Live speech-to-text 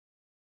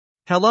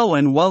Hello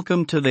and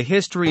welcome to the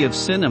history of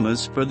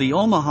cinemas for the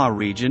Omaha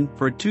region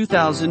for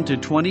 2000 to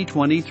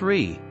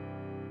 2023.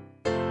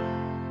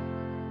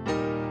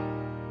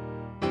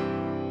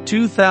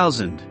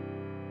 2000.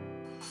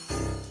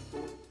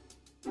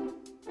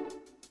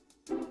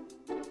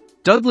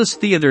 Douglas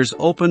Theaters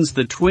opens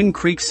the Twin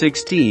Creek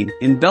 16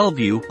 in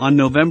Bellevue on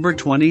November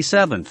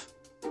 27th.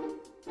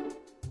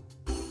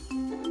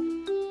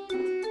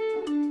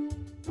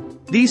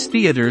 These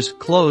theaters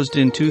closed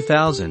in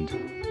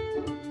 2000.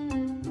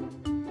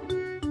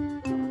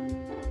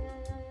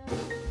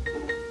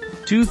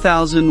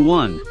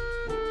 2001.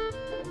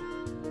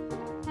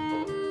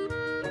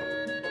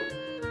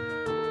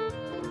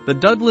 The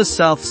Douglas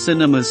South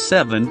Cinemas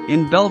 7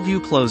 in Bellevue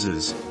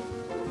closes.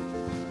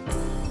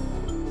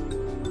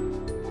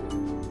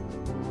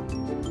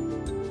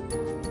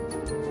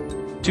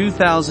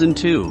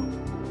 2002.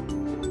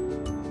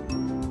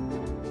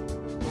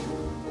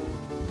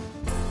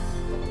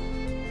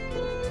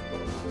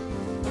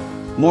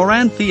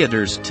 Moran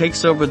Theaters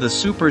takes over the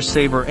Super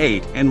Saver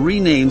 8 and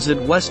renames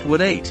it Westwood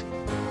 8.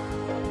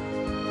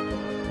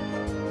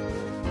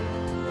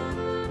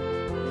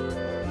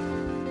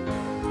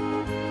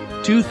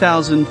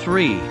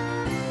 2003.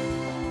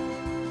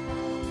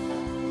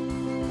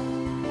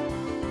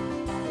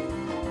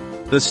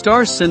 The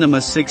Star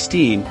Cinema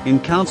 16 in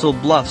Council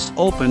Bluffs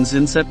opens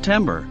in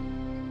September.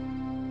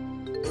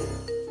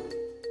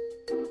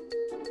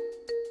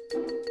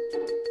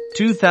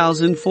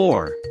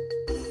 2004.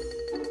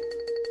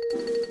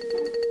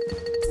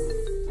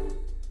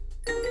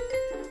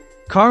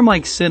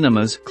 Carmike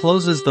Cinemas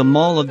closes the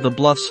Mall of the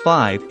Bluffs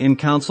 5 in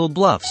Council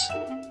Bluffs.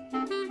 2005.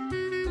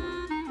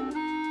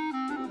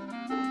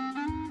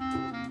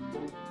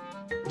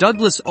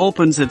 Douglas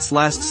opens its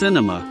last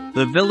cinema,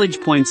 the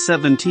Village Point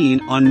 17,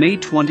 on May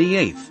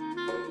 28.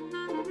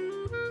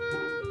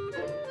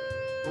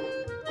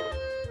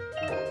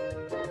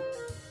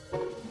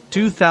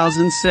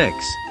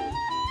 2006.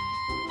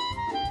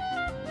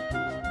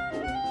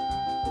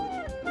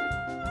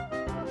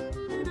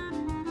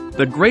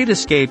 The Great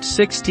Escape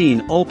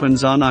 16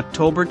 opens on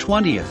October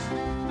 20th.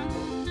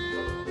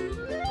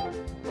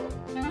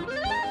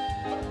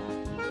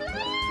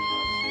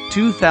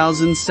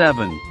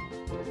 2007.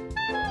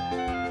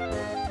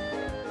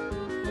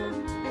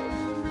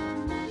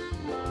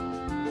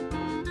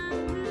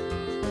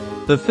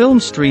 The Film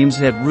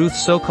Streams at Ruth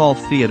Sokol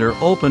Theater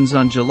opens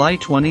on July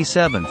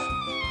 27th.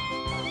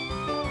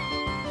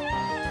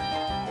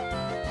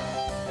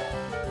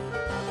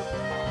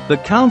 The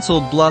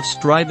Council Bluffs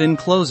Drive-In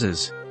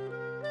closes.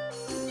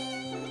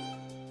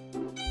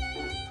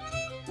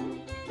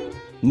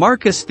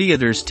 Marcus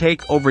Theaters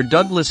take over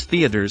Douglas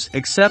Theaters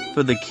except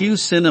for the Q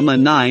Cinema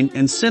 9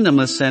 and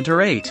Cinema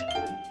Center 8.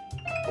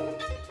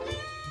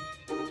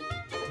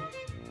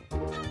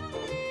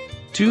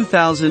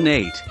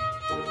 2008.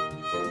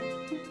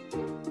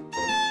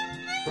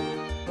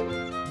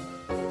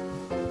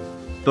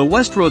 The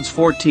Westroads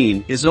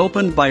 14 is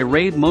opened by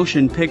Raid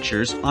Motion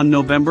Pictures on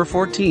November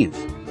 14th.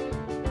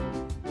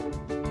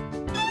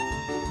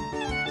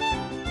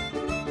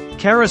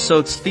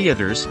 Carasotes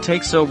Theaters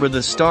takes over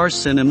the Star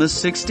Cinemas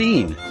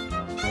 16.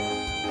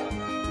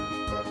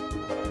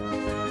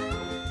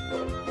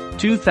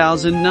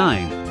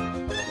 2009.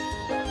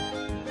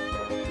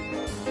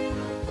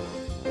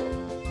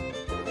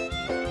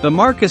 The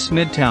Marcus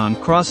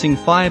Midtown Crossing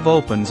 5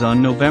 opens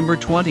on November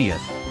 20th.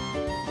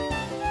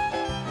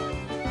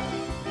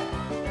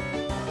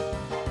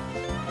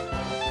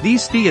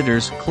 These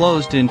theaters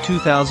closed in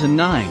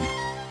 2009.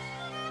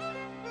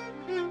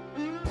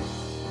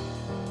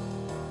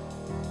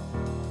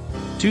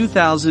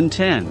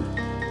 2010.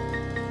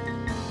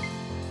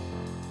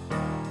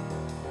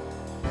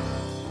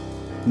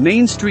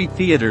 Main Street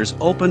Theaters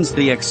opens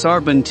the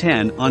Exarban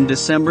 10 on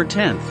December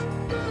 10th.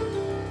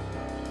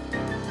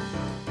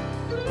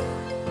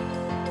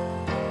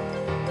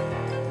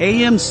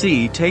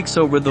 AMC takes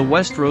over the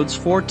Westroads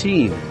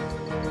 14.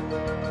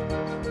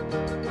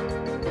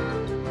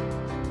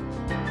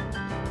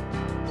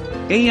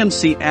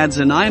 AMC adds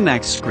an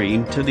IMAX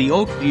screen to the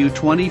Oakview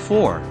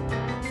 24.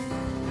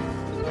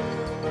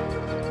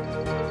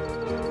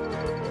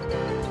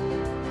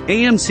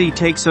 AMC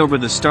takes over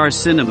the Star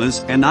Cinemas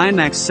and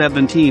IMAX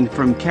 17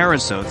 from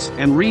Carasotes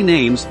and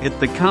renames it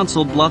the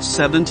Council Bluffs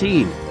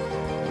 17.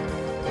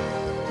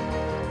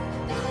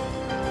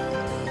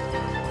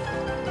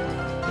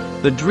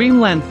 The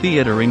Dreamland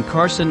Theater in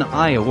Carson,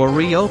 Iowa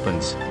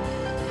reopens.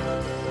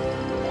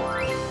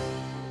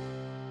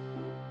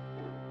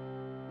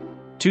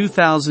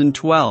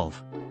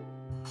 2012.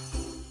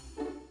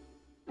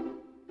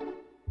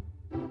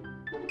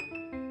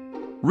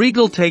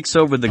 Regal takes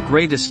over the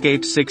Great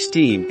Escape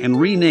 16 and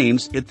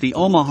renames it the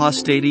Omaha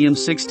Stadium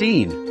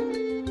 16.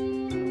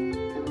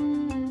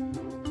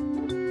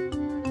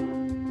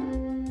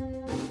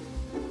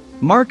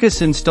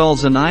 Marcus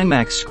installs an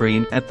IMAX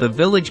screen at the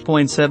Village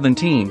Point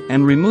 17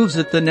 and removes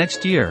it the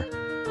next year.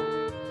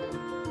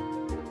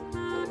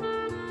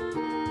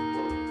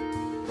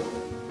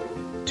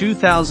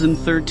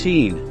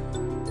 2013.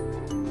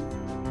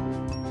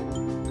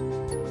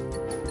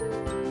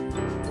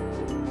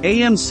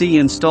 AMC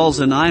installs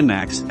an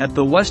IMAX at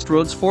the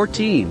Westroads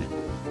 14.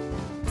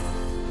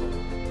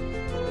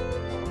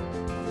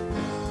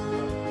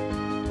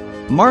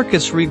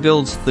 Marcus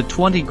rebuilds the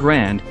 20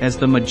 Grand as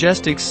the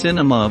Majestic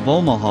Cinema of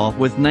Omaha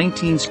with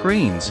 19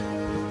 screens.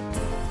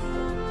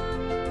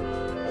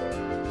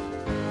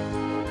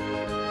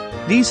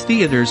 These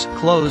theaters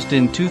closed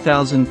in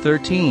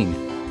 2013.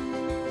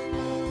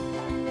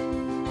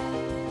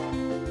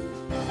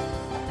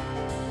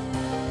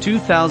 -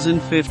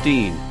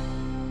 2015.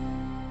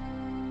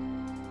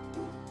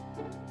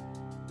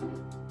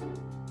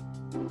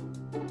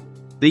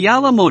 The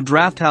Alamo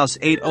Drafthouse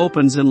 8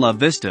 opens in La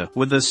Vista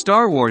with a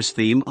Star Wars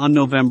theme on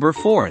November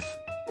 4th.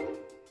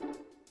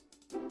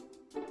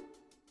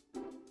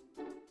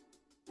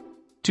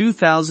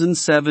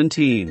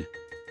 2017.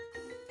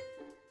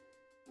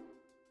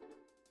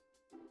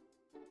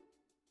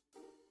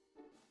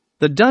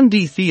 The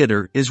Dundee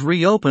Theatre is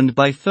reopened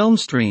by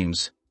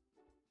Filmstreams.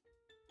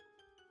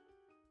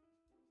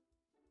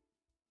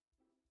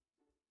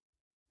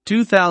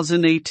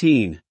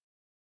 2018.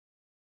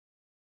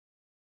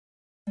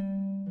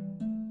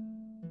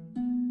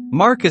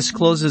 Marcus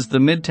closes the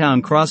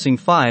Midtown Crossing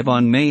 5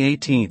 on May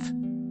 18th.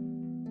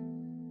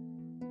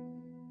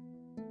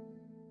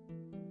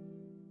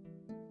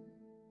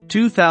 -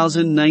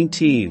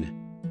 2019.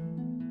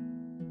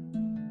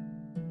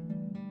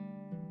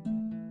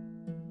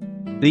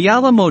 The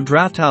Alamo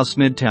Drafthouse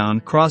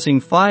Midtown Crossing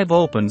 5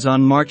 opens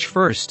on March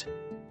 1st.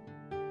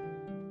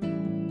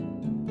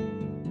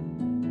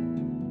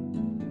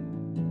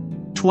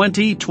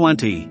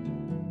 2020.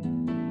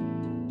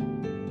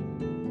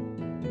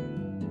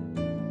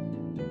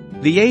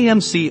 The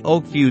AMC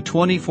Oakview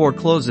 24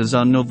 closes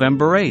on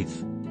November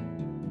 8th.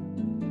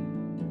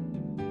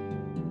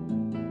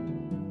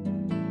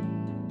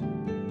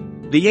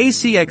 The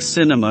ACX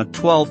Cinema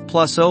 12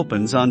 Plus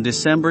opens on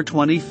December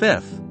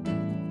 25th.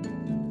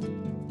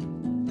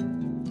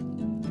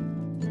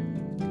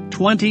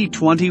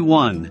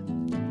 2021.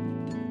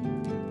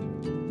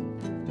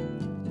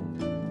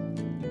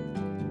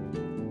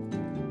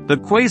 The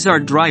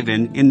Quasar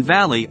Drive-In in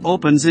Valley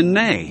opens in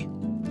May.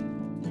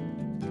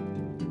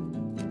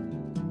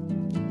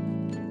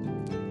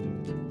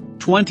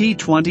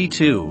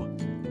 2022.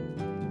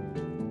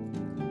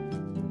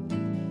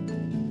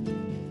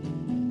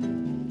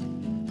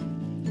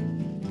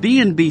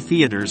 B&B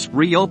Theaters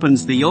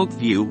reopens the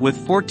Oakview with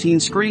 14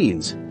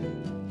 screens.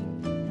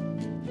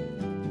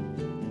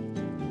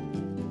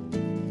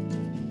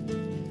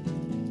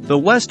 The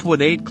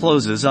Westwood 8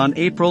 closes on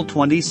April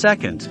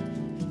 22nd.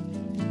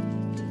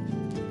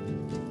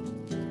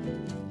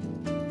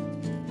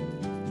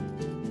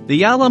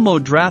 The Alamo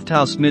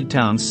Drafthouse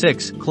Midtown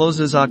 6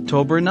 closes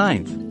October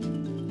 9th.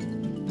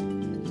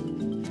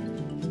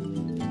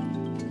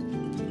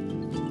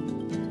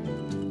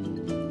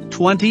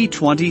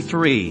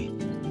 2023.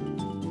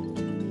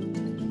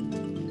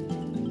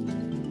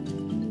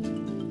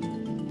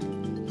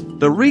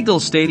 The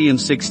Regal Stadium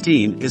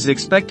 16 is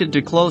expected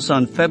to close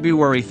on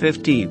February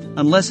 15th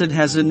unless it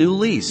has a new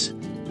lease.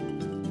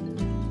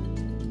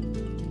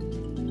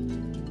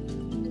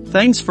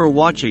 Thanks for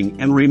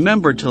watching and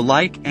remember to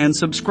like and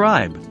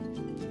subscribe.